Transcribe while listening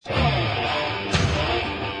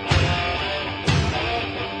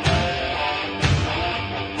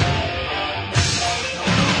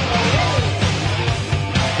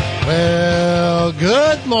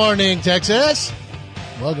morning, Texas.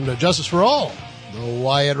 Welcome to Justice for All, the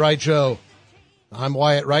Wyatt Wright Show. I'm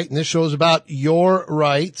Wyatt Wright, and this show is about your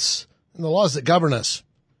rights and the laws that govern us.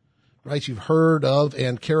 Rights you've heard of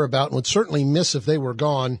and care about and would certainly miss if they were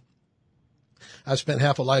gone. I've spent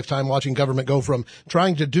half a lifetime watching government go from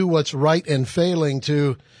trying to do what's right and failing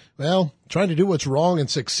to, well, trying to do what's wrong and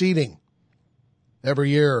succeeding.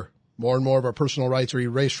 Every year, more and more of our personal rights are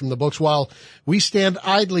erased from the books while we stand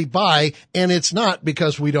idly by, and it's not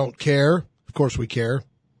because we don't care. Of course we care.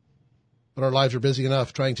 But our lives are busy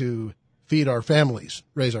enough trying to feed our families,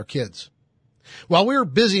 raise our kids. While we're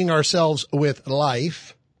busying ourselves with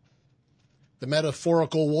life, the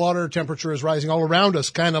metaphorical water temperature is rising all around us,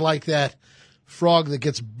 kind of like that frog that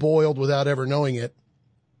gets boiled without ever knowing it.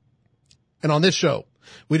 And on this show,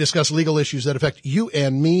 we discuss legal issues that affect you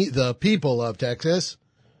and me, the people of Texas.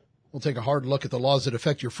 We'll take a hard look at the laws that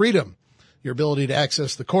affect your freedom, your ability to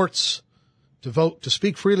access the courts, to vote, to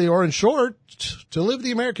speak freely, or in short, to live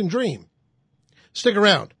the American dream. Stick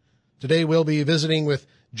around. Today we'll be visiting with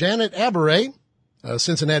Janet Aberay, a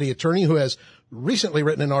Cincinnati attorney who has recently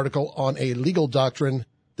written an article on a legal doctrine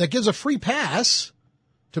that gives a free pass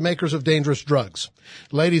to makers of dangerous drugs.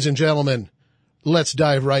 Ladies and gentlemen, let's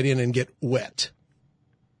dive right in and get wet.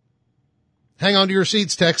 Hang on to your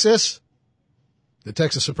seats, Texas. The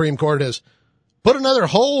Texas Supreme Court has put another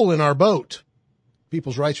hole in our boat.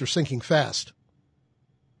 People's rights are sinking fast.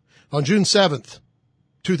 On June 7th,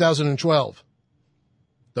 2012,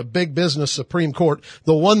 the big business Supreme Court,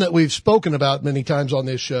 the one that we've spoken about many times on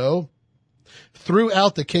this show, threw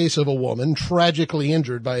out the case of a woman tragically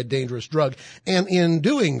injured by a dangerous drug. And in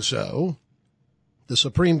doing so, the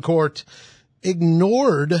Supreme Court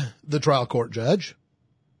ignored the trial court judge.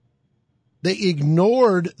 They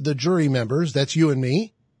ignored the jury members, that's you and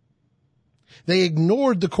me. They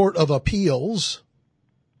ignored the Court of Appeals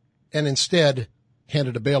and instead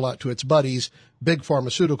handed a bailout to its buddies, big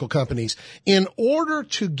pharmaceutical companies. In order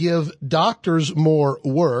to give doctors more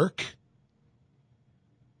work,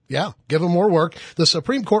 give them more work, the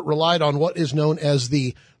Supreme Court relied on what is known as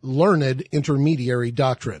the learned intermediary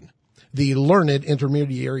doctrine. The learned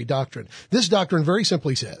intermediary doctrine. This doctrine very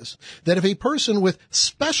simply says that if a person with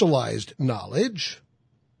specialized knowledge,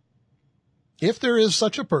 if there is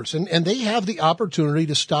such a person and they have the opportunity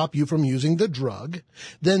to stop you from using the drug,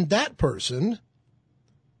 then that person,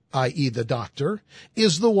 i.e. the doctor,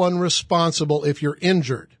 is the one responsible if you're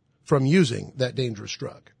injured from using that dangerous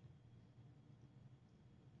drug.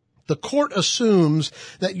 The court assumes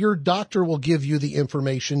that your doctor will give you the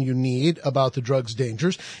information you need about the drug's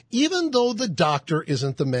dangers, even though the doctor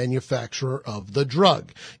isn't the manufacturer of the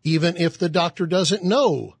drug, even if the doctor doesn't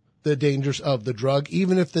know the dangers of the drug,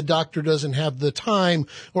 even if the doctor doesn't have the time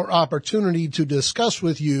or opportunity to discuss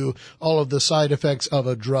with you all of the side effects of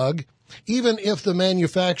a drug. Even if the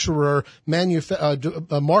manufacturer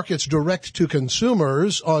markets direct to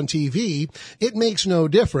consumers on TV, it makes no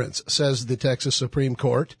difference, says the Texas Supreme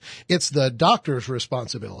Court. It's the doctor's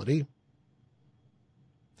responsibility.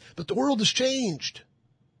 But the world has changed.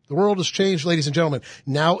 The world has changed, ladies and gentlemen.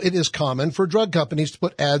 Now it is common for drug companies to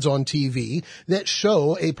put ads on TV that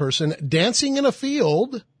show a person dancing in a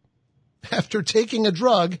field after taking a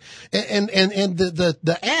drug, and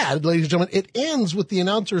the ad, ladies and gentlemen, it ends with the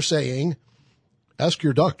announcer saying, ask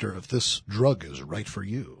your doctor if this drug is right for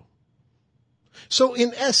you. So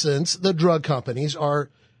in essence, the drug companies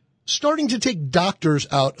are starting to take doctors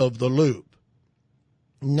out of the loop.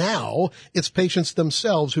 Now it's patients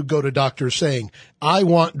themselves who go to doctors saying, I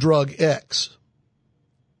want drug X.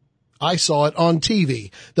 I saw it on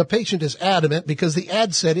TV. The patient is adamant because the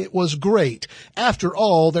ad said it was great. After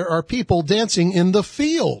all, there are people dancing in the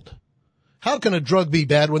field. How can a drug be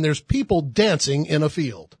bad when there's people dancing in a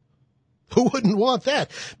field? Who wouldn't want that?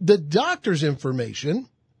 The doctor's information,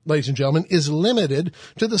 ladies and gentlemen, is limited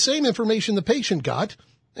to the same information the patient got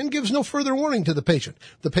and gives no further warning to the patient.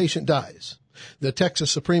 The patient dies. The Texas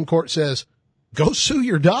Supreme Court says, go sue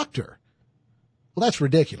your doctor. Well, that's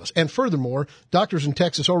ridiculous. And furthermore, doctors in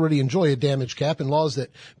Texas already enjoy a damage cap and laws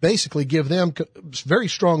that basically give them very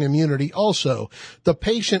strong immunity. Also, the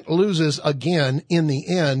patient loses again in the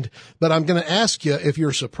end, but I'm going to ask you if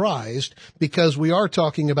you're surprised because we are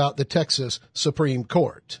talking about the Texas Supreme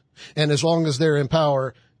Court. And as long as they're in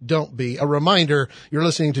power, don't be. A reminder, you're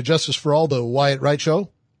listening to Justice for All, the Wyatt Wright Show.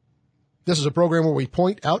 This is a program where we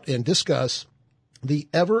point out and discuss the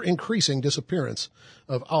ever-increasing disappearance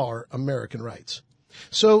of our American rights.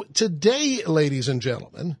 So today, ladies and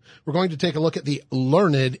gentlemen, we're going to take a look at the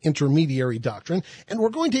learned intermediary doctrine, and we're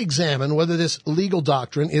going to examine whether this legal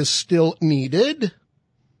doctrine is still needed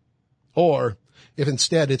or if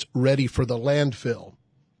instead it's ready for the landfill.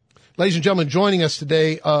 Ladies and gentlemen, joining us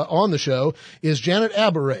today on the show is Janet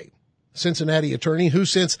Aberray, Cincinnati attorney who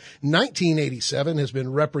since 1987 has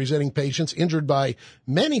been representing patients injured by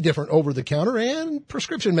many different over-the-counter and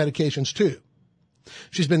prescription medications too.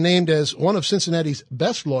 She's been named as one of Cincinnati's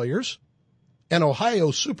best lawyers, an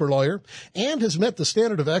Ohio super lawyer, and has met the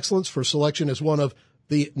standard of excellence for selection as one of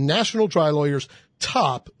the National Trial Lawyers'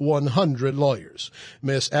 top 100 lawyers.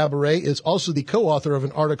 Ms. Aberray is also the co-author of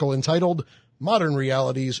an article entitled Modern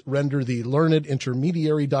Realities Render the Learned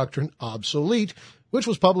Intermediary Doctrine Obsolete, which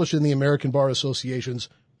was published in the American Bar Association's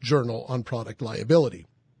Journal on Product Liability.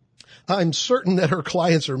 I'm certain that her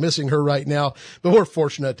clients are missing her right now, but we're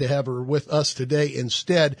fortunate to have her with us today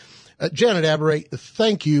instead. Janet Aberray,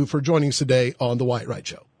 thank you for joining us today on The Wyatt Wright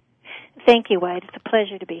Show. Thank you, Wyatt. It's a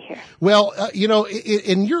pleasure to be here. Well,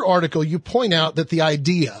 in your article, you point out that the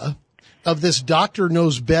idea of this doctor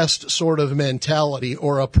knows best sort of mentality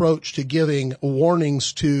or approach to giving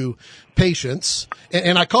warnings to patients,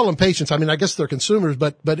 and I call them patients. I mean, I guess they're consumers,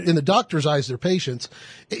 but in the doctor's eyes, they're patients.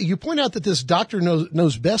 You point out that this doctor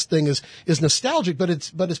knows best thing is nostalgic, but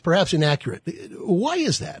it's perhaps inaccurate. Why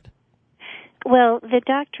is that? Well, the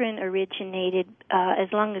doctrine originated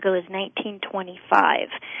as long ago as 1925.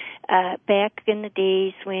 Back in the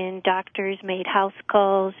days when doctors made house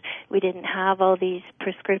calls, we didn't have all these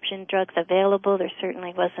prescription drugs available. There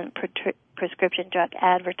certainly wasn't prescription drug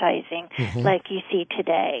advertising like you see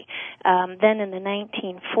today. Then in the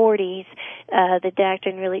 1940s, the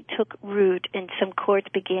doctrine really took root, and some courts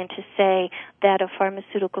began to say that a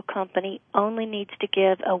pharmaceutical company only needs to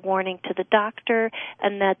give a warning to the doctor,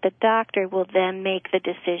 and that the doctor will then make the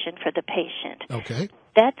decision for the patient. Okay.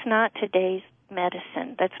 That's not today's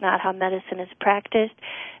medicine. That's not how medicine is practiced.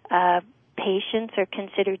 Patients are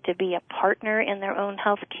considered to be a partner in their own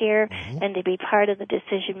health care and to be part of the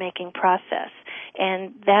decision-making process.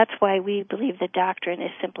 And that's why we believe the doctrine is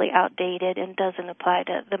simply outdated and doesn't apply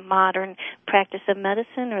to the modern practice of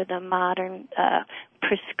medicine or the modern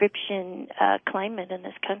prescription climate in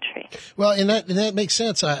this country. Well, and that makes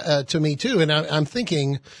sense to me too. And I'm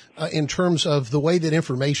thinking in terms of the way that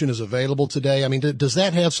information is available today. I mean, does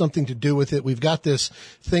that have something to do with it? We've got this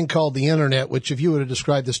thing called the internet, which if you would have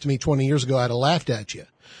described this to me 20 years ago, I'd have laughed at you.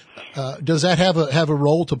 Does that have a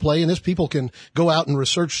role to play in this? People can go out and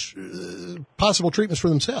research possible treatments for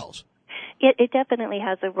themselves. It definitely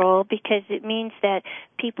has a role because it means that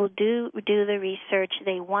people do the research,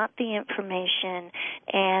 they want the information,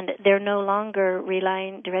 and they're no longer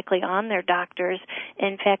relying directly on their doctors.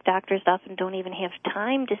 In fact, doctors often don't even have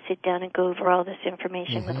time to sit down and go over all this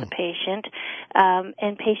information with the patient,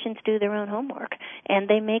 and patients do their own homework, and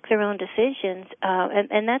they make their own decisions,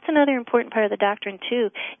 and that's another important part of the doctrine, too.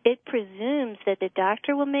 It presumes that the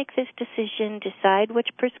doctor will make this decision, decide which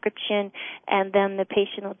prescription, and then the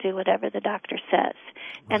patient will do whatever the doctor says.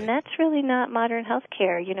 Right. And that's really not modern health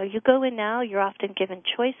care. You know, you go in now, you're often given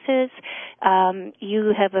choices.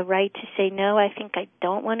 You have a right to say, no, I think I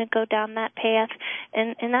don't want to go down that path.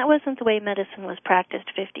 And that wasn't the way medicine was practiced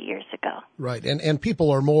 50 years ago. Right. And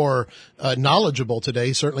people are more knowledgeable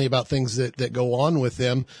today, certainly about things that go on with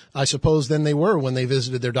them, I suppose, than they were when they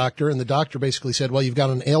visited their doctor. And the doctor basically said, well, you've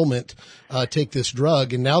got an ailment, take this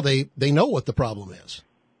drug. And now they know what the problem is.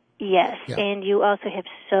 Yes, yeah. And you also have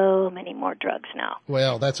so many more drugs now.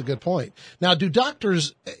 Well, that's a good point. Now, do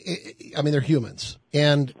doctors, I mean, they're humans.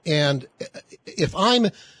 And if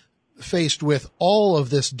I'm faced with all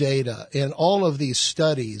of this data and all of these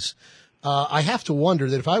studies, I have to wonder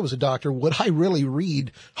that if I was a doctor, would I really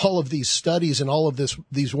read all of these studies and all of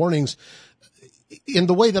these warnings in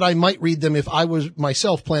the way that I might read them if I was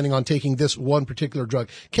myself planning on taking this one particular drug?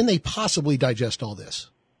 Can they possibly digest all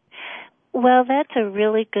this? Well, that's a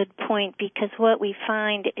really good point because what we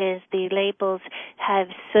find is the labels have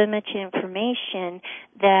so much information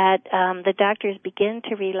that the doctors begin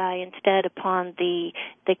to rely instead upon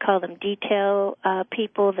they call them detail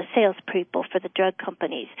people, the sales people for the drug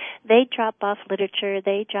companies. They drop off literature,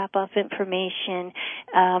 they drop off information.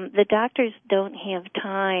 The doctors don't have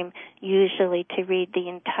time usually to read the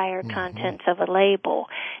entire contents of a label.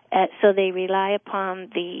 So they rely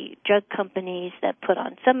upon the drug companies that put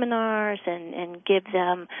on seminars and give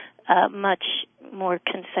them much more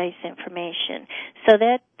concise information. So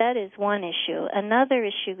that is one issue. Another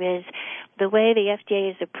issue is the way the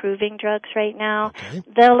FDA is approving drugs right now. Okay.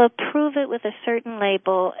 They'll approve it with a certain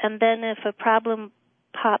label, and then if a problem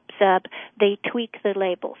pops up, they tweak the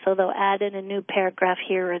label. So they'll add in a new paragraph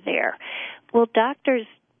here or there. Well, doctors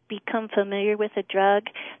become familiar with a drug,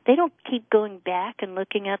 they don't keep going back and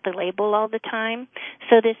looking at the label all the time.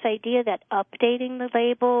 So this idea that updating the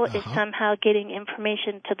label is somehow getting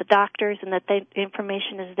information to the doctors and that the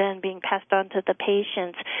information is then being passed on to the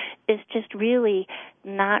patients is just really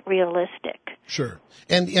not realistic. Sure.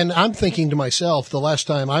 And I'm thinking to myself, the last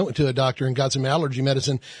time I went to a doctor and got some allergy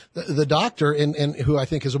medicine, the doctor, and who I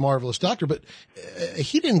think is a marvelous doctor, but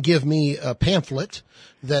he didn't give me a pamphlet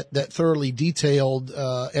that thoroughly detailed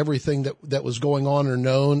everything that was going on or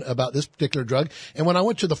known about this particular drug. And when I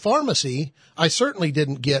went to the pharmacy, I certainly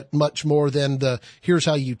didn't get much more than the here's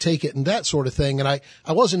how you take it and that sort of thing. And I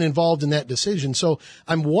wasn't involved in that decision. So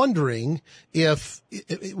I'm wondering if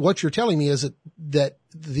what you're telling me is that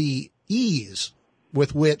the ease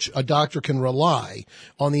with which a doctor can rely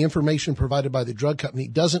on the information provided by the drug company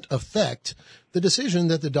doesn't affect the decision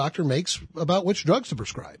that the doctor makes about which drugs to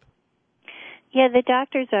prescribe. Yeah, the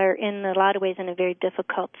doctors are in a lot of ways in a very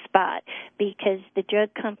difficult spot because the drug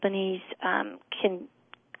companies can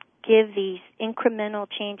give these incremental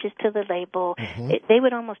changes to the label. They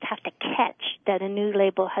would almost have to catch that a new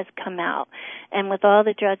label has come out. And with all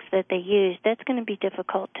the drugs that they use, that's going to be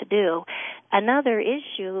difficult to do. Another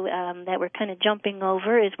issue that we're kind of jumping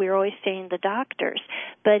over is we're always saying the doctors.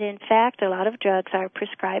 But in fact, a lot of drugs are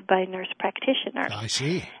prescribed by nurse practitioners. I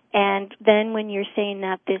see. And then when you're saying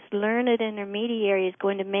that this learned intermediary is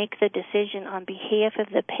going to make the decision on behalf of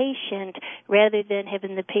the patient rather than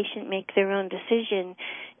having the patient make their own decision,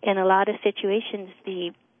 in a lot of situations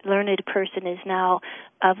the learned person is now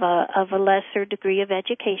of a lesser degree of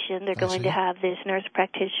education. They're going to have this nurse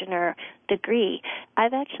practitioner degree.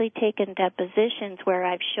 I've actually taken depositions where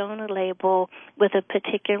I've shown a label with a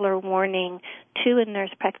particular warning to a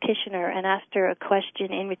nurse practitioner and asked her a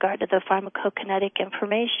question in regard to the pharmacokinetic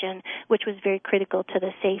information, which was very critical to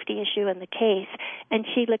the safety issue in the case. And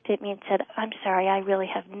she looked at me and said, "I'm sorry, I really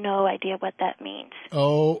have no idea what that means."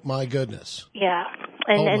 Oh, my goodness. Yeah.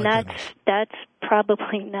 And that's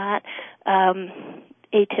probably not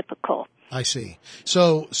atypical. I see.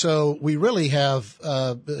 So we really have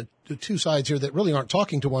two sides here that really aren't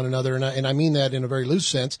talking to one another, and I mean that in a very loose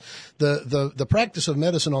sense. The practice of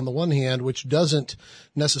medicine on the one hand, which doesn't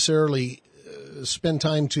necessarily spend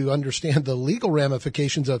time to understand the legal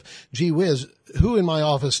ramifications of, gee whiz, who in my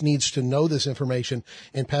office needs to know this information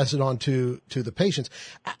and pass it on to the patients.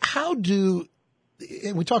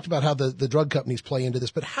 And we talked about how the drug companies play into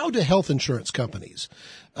this, but how do health insurance companies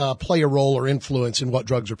play a role or influence in what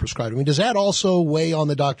drugs are prescribed? I mean, does that also weigh on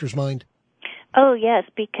the doctor's mind? Oh, yes,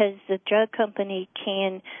 because the drug company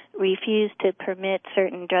can refuse to permit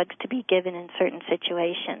certain drugs to be given in certain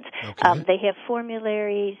situations. Okay. They have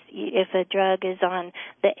formularies. If a drug is on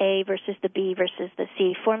the A versus the B versus the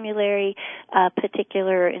C formulary, a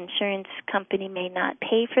particular insurance company may not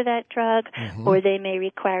pay for that drug, or they may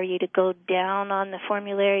require you to go down on the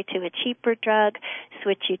formulary to a cheaper drug,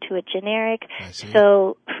 switch you to a generic.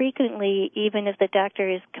 So frequently, even if the doctor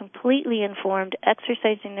is completely informed,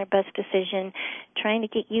 exercising their best decision, trying to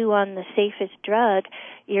get you on the safest drug,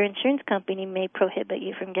 your insurance company may prohibit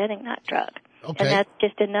you from getting that drug. Okay. And that's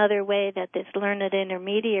just another way that this learned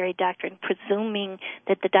intermediary doctrine, presuming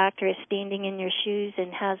that the doctor is standing in your shoes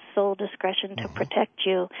and has sole discretion to protect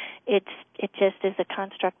you, it just is a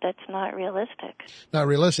construct that's not realistic. Not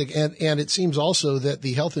realistic. And it seems also that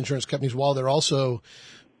the health insurance companies, while they're also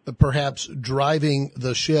perhaps driving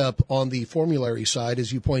the ship on the formulary side,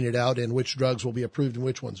 as you pointed out, and which drugs will be approved and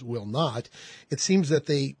which ones will not, it seems that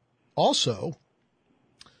they also,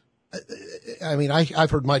 I mean, I've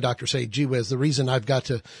heard my doctor say, gee whiz, the reason I've got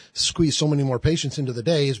to squeeze so many more patients into the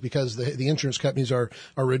day is because the insurance companies are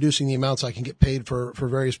reducing the amounts I can get paid for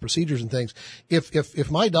various procedures and things. If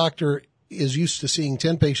my doctor is used to seeing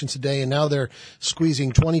 10 patients a day and now they're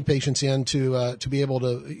squeezing 20 patients in to be able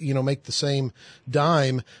to, make the same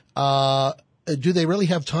dime, do they really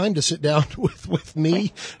have time to sit down with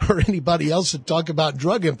me or anybody else to talk about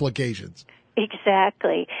drug implications?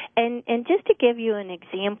 Exactly. And just to give you an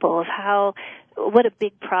example of what a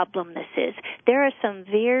big problem this is, there are some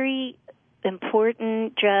very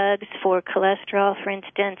important drugs for cholesterol, for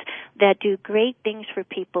instance, that do great things for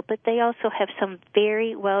people, but they also have some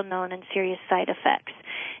very well-known and serious side effects.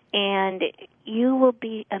 And you will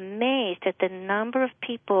be amazed at the number of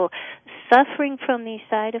people suffering from these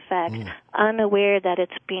side effects, unaware that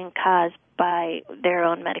it's being caused by their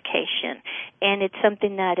own medication. And it's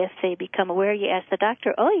something that if they become aware, you ask the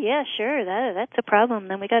doctor, oh, yeah, sure, that's a problem,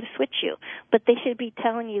 then we got to switch you. But they should be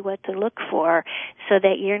telling you what to look for so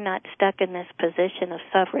that you're not stuck in this position of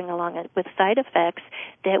suffering along with side effects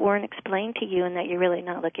that weren't explained to you and that you're really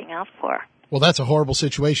not looking out for. Well, that's a horrible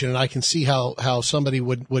situation, and I can see how somebody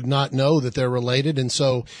would not know that they're related and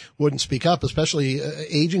so wouldn't speak up, especially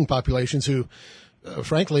aging populations who,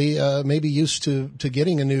 frankly, may be used to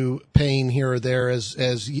getting a new pain here or there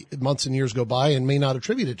as months and years go by and may not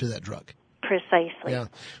attribute it to that drug. Precisely. Yeah.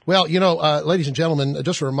 Well, ladies and gentlemen,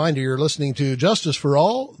 just a reminder, you're listening to Justice for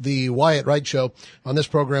All, the Wyatt Wright Show. On this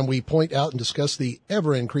program, we point out and discuss the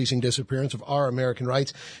ever-increasing disappearance of our American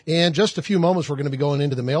rights. In just a few moments, we're going to be going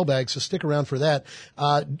into the mailbag, so stick around for that.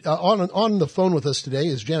 On the phone with us today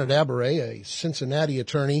is Janet Abaray, a Cincinnati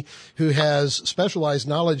attorney who has specialized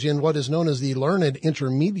knowledge in what is known as the learned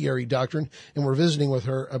intermediary doctrine, and we're visiting with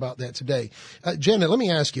her about that today. Janet, let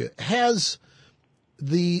me ask you, has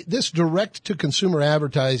this direct to consumer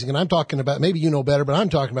advertising, and I'm talking about, maybe you know better, but I'm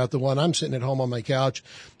talking about the one I'm sitting at home on my couch,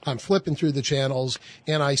 I'm flipping through the channels,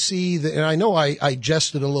 and I see and I know I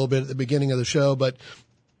jested a little bit at the beginning of the show, but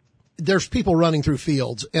there's people running through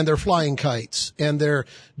fields and they're flying kites and they're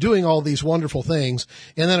doing all these wonderful things.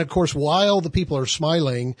 And then, of course, while the people are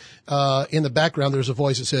smiling, in the background, there's a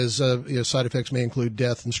voice that says, side effects may include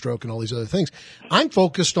death and stroke and all these other things. I'm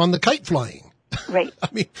focused on the kite flying. Right. I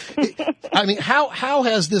mean, how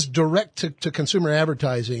has this direct to consumer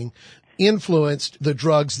advertising influenced the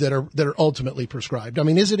drugs that are ultimately prescribed? I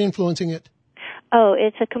mean, is it influencing it? Oh,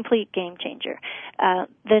 it's a complete game changer.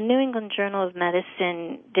 The New England Journal of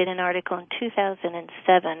Medicine did an article in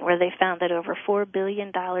 2007 where they found that over $4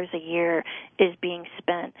 billion a year is being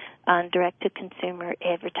spent on direct-to-consumer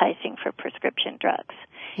advertising for prescription drugs.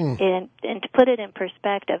 And to put it in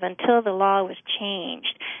perspective, until the law was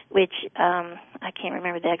changed, which I can't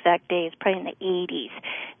remember the exact days, probably in the 80s,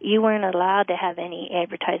 you weren't allowed to have any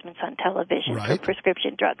advertisements on television for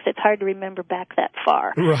prescription drugs. It's hard to remember back that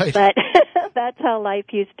far. Right. But that's how life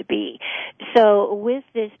used to be. So with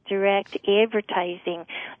this direct advertising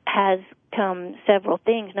has come several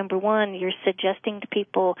things. Number one, you're suggesting to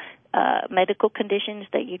people medical conditions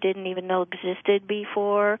that you didn't even know existed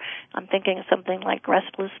before. I'm thinking of something like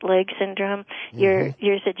restless leg syndrome. You're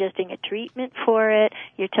suggesting a treatment for it.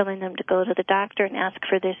 You're telling them to go to the doctor and ask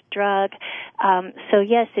for this drug. So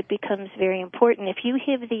yes, it becomes very important. If you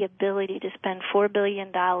have the ability to spend $4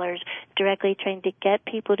 billion directly trying to get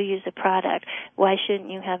people to use a product, why shouldn't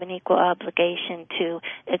you have an equal obligation to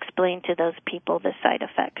explain to those people the side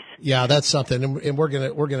effects? Yeah, that's something, and we're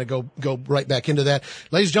gonna go right back into that,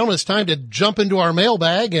 ladies and gentlemen. It's time to jump into our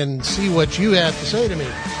mailbag and see what you have to say to me.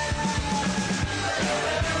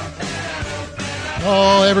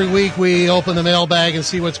 Oh, every week we open the mailbag and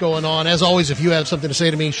see what's going on. As always, if you have something to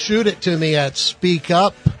say to me, shoot it to me at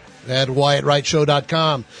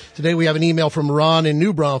speakup@WyattWrightShow.com. Today we have an email from Ron in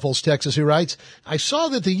New Braunfels, Texas, who writes, I saw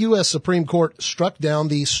that the U.S. Supreme Court struck down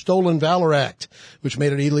the Stolen Valor Act, which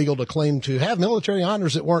made it illegal to claim to have military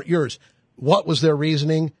honors that weren't yours. What was their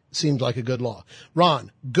reasoning? Seems like a good law.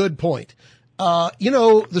 Ron, good point.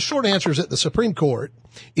 The short answer is that the Supreme Court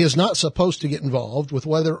is not supposed to get involved with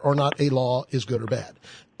whether or not a law is good or bad,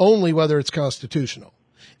 only whether it's constitutional.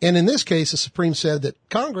 And in this case, the Supreme said that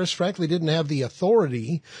Congress, frankly, didn't have the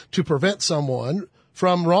authority to prevent someone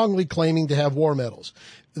from wrongly claiming to have war medals.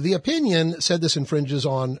 The opinion said this infringes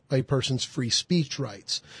on a person's free speech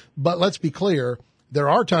rights. But let's be clear, there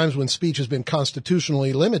are times when speech has been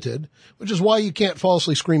constitutionally limited, which is why you can't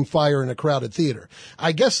falsely scream fire in a crowded theater.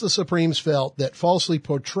 I guess the Supremes felt that falsely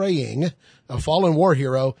portraying a fallen war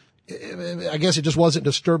hero, I guess it just wasn't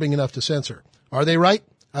disturbing enough to censor. Are they right?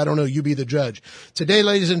 I don't know. You be the judge. Today,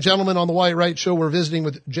 ladies and gentlemen, on the Wyatt Wright Show, we're visiting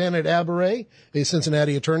with Janet Abaray, a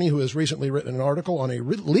Cincinnati attorney who has recently written an article on a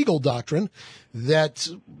legal doctrine that,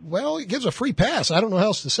 well, it gives a free pass, I don't know how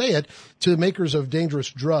else to say it, to makers of dangerous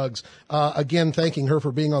drugs. Again, thanking her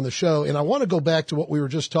for being on the show. And I want to go back to what we were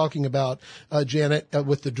just talking about, Janet,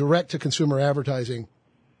 with the direct-to-consumer advertising.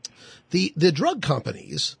 The drug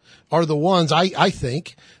companies are the ones, I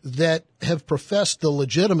think, that have professed the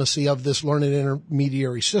legitimacy of this learned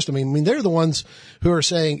intermediary system. I mean, they're the ones who are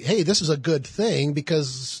saying, hey, this is a good thing,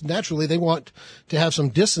 because naturally they want to have some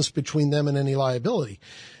distance between them and any liability.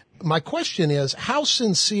 My question is, how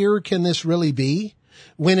sincere can this really be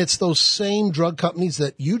when it's those same drug companies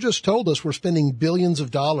that you just told us were spending billions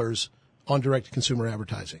of dollars on direct-to-consumer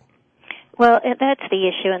advertising? Well, that's the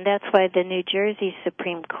issue, and that's why the New Jersey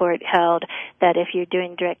Supreme Court held that if you're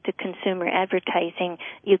doing direct-to-consumer advertising,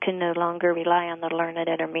 you can no longer rely on the learned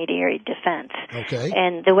intermediary defense. Okay.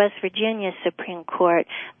 And the West Virginia Supreme Court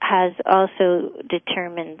has also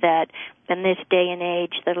determined that in this day and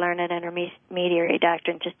age, the learned intermediary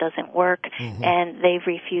doctrine just doesn't work, and they've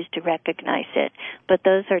refused to recognize it. But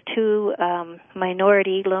those are two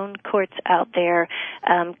minority lone courts out there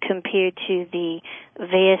compared to the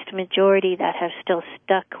vast majority that have still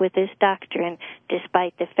stuck with this doctrine,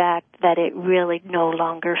 despite the fact that it really no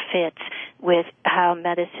longer fits with how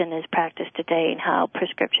medicine is practiced today and how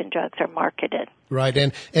prescription drugs are marketed. Right,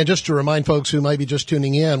 and just to remind folks who might be just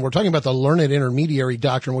tuning in, we're talking about the learned intermediary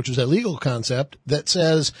doctrine, which is a legal concept that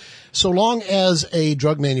says so long as a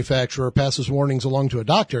drug manufacturer passes warnings along to a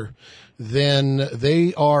doctor, then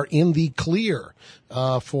they are in the clear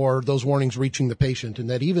for those warnings reaching the patient, and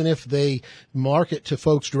that even if they market to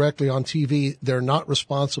folks directly on TV, they're not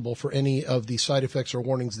responsible for any of the side effects or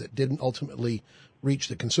warnings that didn't ultimately reach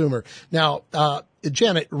the consumer. Now,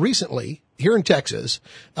 Janet, recently, here in Texas,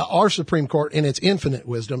 our Supreme Court, in its infinite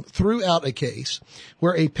wisdom, threw out a case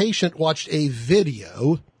where a patient watched a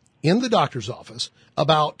video in the doctor's office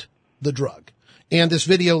about the drug. And this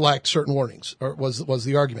video lacked certain warnings, or was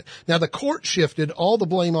the argument. Now, the court shifted all the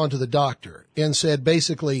blame onto the doctor and said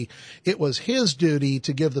basically it was his duty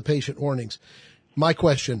to give the patient warnings. My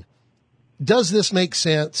question, does this make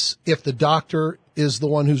sense if the doctor is the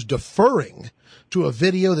one who's deferring to a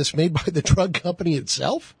video that's made by the drug company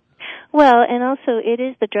itself? Well, and also it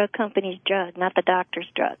is the drug company's drug, not the doctor's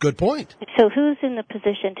drug. Good point. So who's in the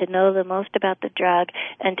position to know the most about the drug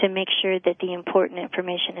and to make sure that the important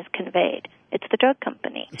information is conveyed? It's the drug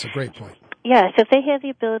company. That's a great point. Yeah, so if they have the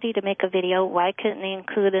ability to make a video, why couldn't they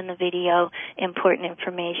include in the video important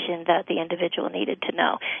information that the individual needed to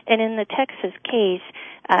know? And in the Texas case,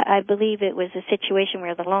 I believe it was a situation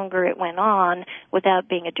where the longer it went on without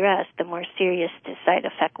being addressed, the more serious the side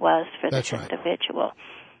effect was for this individual.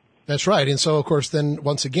 That's right. And so, of course, then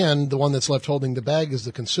once again, the one that's left holding the bag is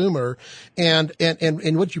the consumer. And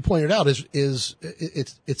what you pointed out is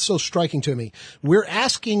it's so striking to me. We're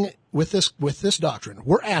asking with this doctrine,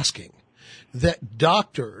 we're asking that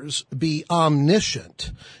doctors be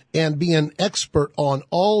omniscient and be an expert on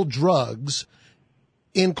all drugs,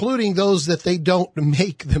 including those that they don't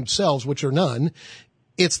make themselves, which are none.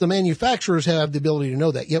 It's the manufacturers have the ability to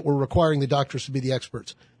know that, yet we're requiring the doctors to be the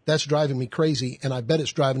experts. That's driving me crazy, and I bet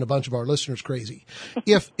it's driving a bunch of our listeners crazy.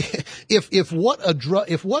 If what a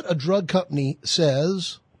drug company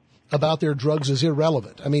says about their drugs is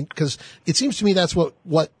irrelevant. I mean, because it seems to me that's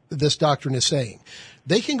what this doctrine is saying.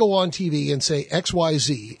 They can go on TV and say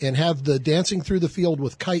XYZ and have the Dancing Through the Field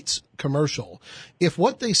with Kites commercial. If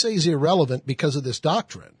what they say is irrelevant because of this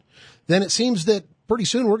doctrine, then it seems that pretty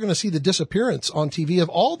soon we're going to see the disappearance on TV of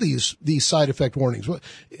all these side effect warnings. What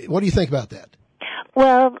do you think about that?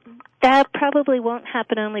 Well, that probably won't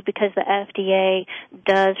happen only because the FDA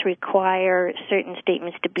does require certain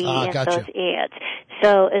statements to be in those ads.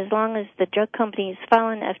 So as long as the drug companies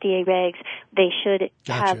follow the FDA regs, they should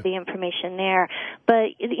have the information there.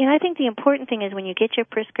 But, I think the important thing is when you get your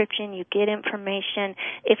prescription, you get information.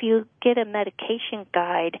 If you get a medication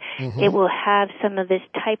guide, it will have some of this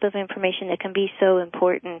type of information that can be so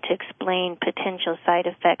important to explain potential side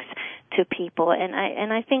effects to people.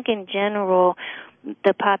 And I think in general,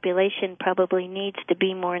 the population probably needs to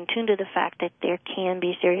be more in tune to the fact that there can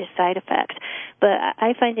be serious side effects. But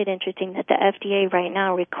I find it interesting that the FDA right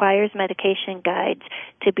now requires medication guides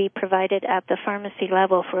to be provided at the pharmacy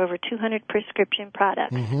level for over 200 prescription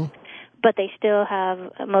products. But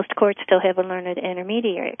most courts still have a learned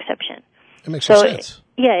intermediary exception. It makes sense.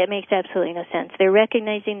 It makes absolutely no sense. They're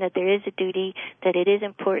recognizing that there is a duty, that it is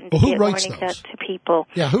important to get warnings out to people.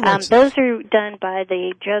 Yeah, who writes those are done by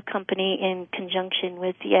the drug company in conjunction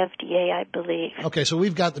with the FDA, I believe. Okay, so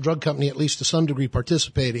we've got the drug company at least to some degree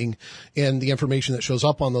participating in the information that shows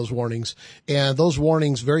up on those warnings, and those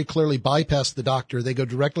warnings very clearly bypass the doctor. They go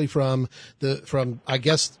directly from I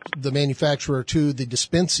guess the manufacturer to the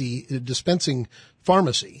dispensing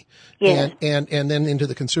pharmacy, and then into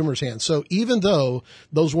the consumer's hands. So even though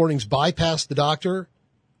those warnings bypass the doctor,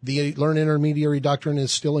 the learned intermediary doctrine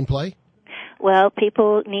is still in play? Well,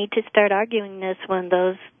 people need to start arguing this when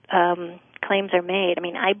those claims are made. I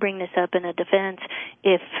mean, I bring this up in a defense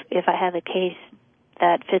if I have a case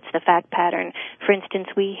that fits the fact pattern. For instance,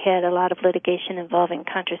 we had a lot of litigation involving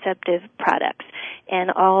contraceptive products,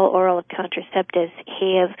 and all oral contraceptives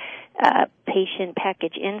have patient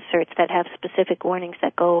package inserts that have specific warnings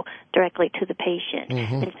that go directly to the patient.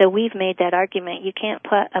 And so we've made that argument. You can't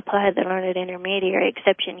apply the learned intermediary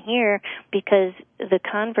exception here because the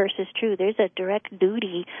converse is true. There's a direct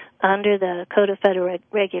duty under the Code of Federal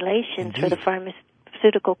Regulations for the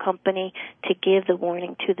pharmaceutical company to give the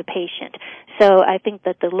warning to the patient. So I think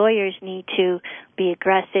that the lawyers need to be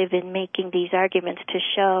aggressive in making these arguments to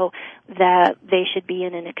show that they should be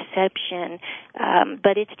in an exception.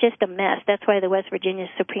 But it's just a mess. That's why the West Virginia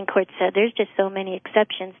Supreme Court said there's just so many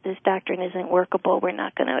exceptions. This doctrine isn't workable. We're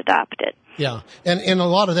not going to adopt it. Yeah. And a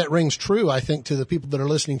lot of that rings true, I think, to the people that are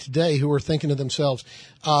listening today who are thinking to themselves,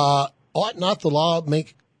 ought not the law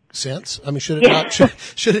make sense? I mean, should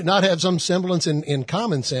it not have some semblance in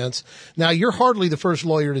common sense? Now, you're hardly the first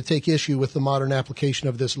lawyer to take issue with the modern application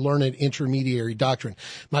of this learned intermediary doctrine.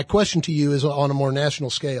 My question to you is on a more national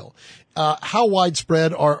scale. How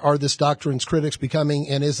widespread are this doctrine's critics becoming,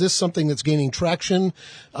 and is this something that's gaining traction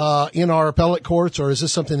in our appellate courts, or is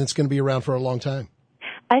this something that's going to be around for a long time?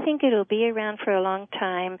 I think it'll be around for a long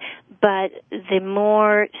time, but the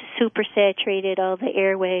more supersaturated all the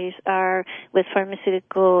airways are with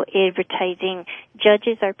pharmaceutical advertising,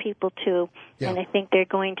 judges are people too, and I think they're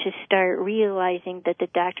going to start realizing that the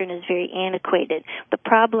doctrine is very antiquated. The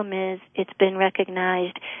problem is it's been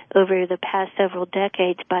recognized over the past several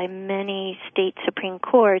decades by many state Supreme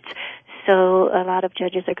Courts, so a lot of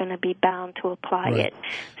judges are going to be bound to apply it.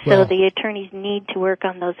 So the attorneys need to work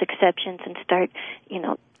on those exceptions and start,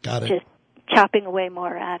 just chopping away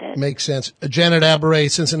more at it. Makes sense. Janet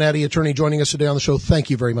Aberay, Cincinnati attorney, joining us today on the show.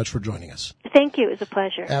 Thank you very much for joining us. Thank you. It was a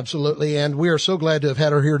pleasure. Absolutely. And we are so glad to have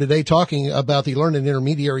had her here today talking about the learned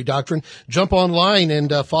intermediary doctrine. Jump online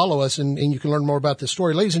and follow us, and you can learn more about this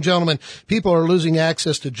story. Ladies and gentlemen, people are losing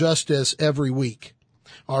access to justice every week.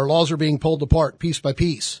 Our laws are being pulled apart piece by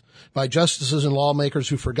piece by justices and lawmakers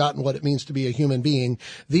who've forgotten what it means to be a human being.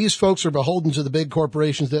 These folks are beholden to the big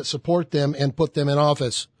corporations that support them and put them in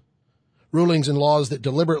office. Rulings and laws that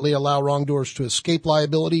deliberately allow wrongdoers to escape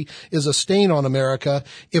liability is a stain on America.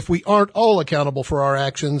 If we aren't all accountable for our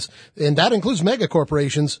actions, and that includes mega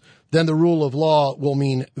corporations, then the rule of law will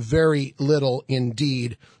mean very little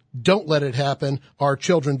indeed. Don't let it happen. Our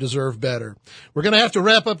children deserve better. We're going to have to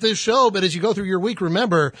wrap up this show, but as you go through your week,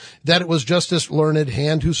 remember that it was Justice Learned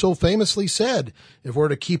Hand who so famously said, if we're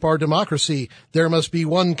to keep our democracy, there must be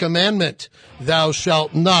one commandment. Thou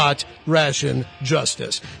shalt not ration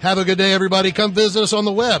justice. Have a good day, everybody. Come visit us on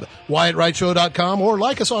the web, WyattWrightShow.com, or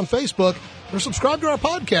like us on Facebook, or subscribe to our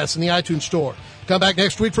podcast in the iTunes Store. Come back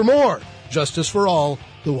next week for more Justice for All,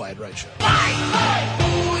 The Wyatt Wright Show.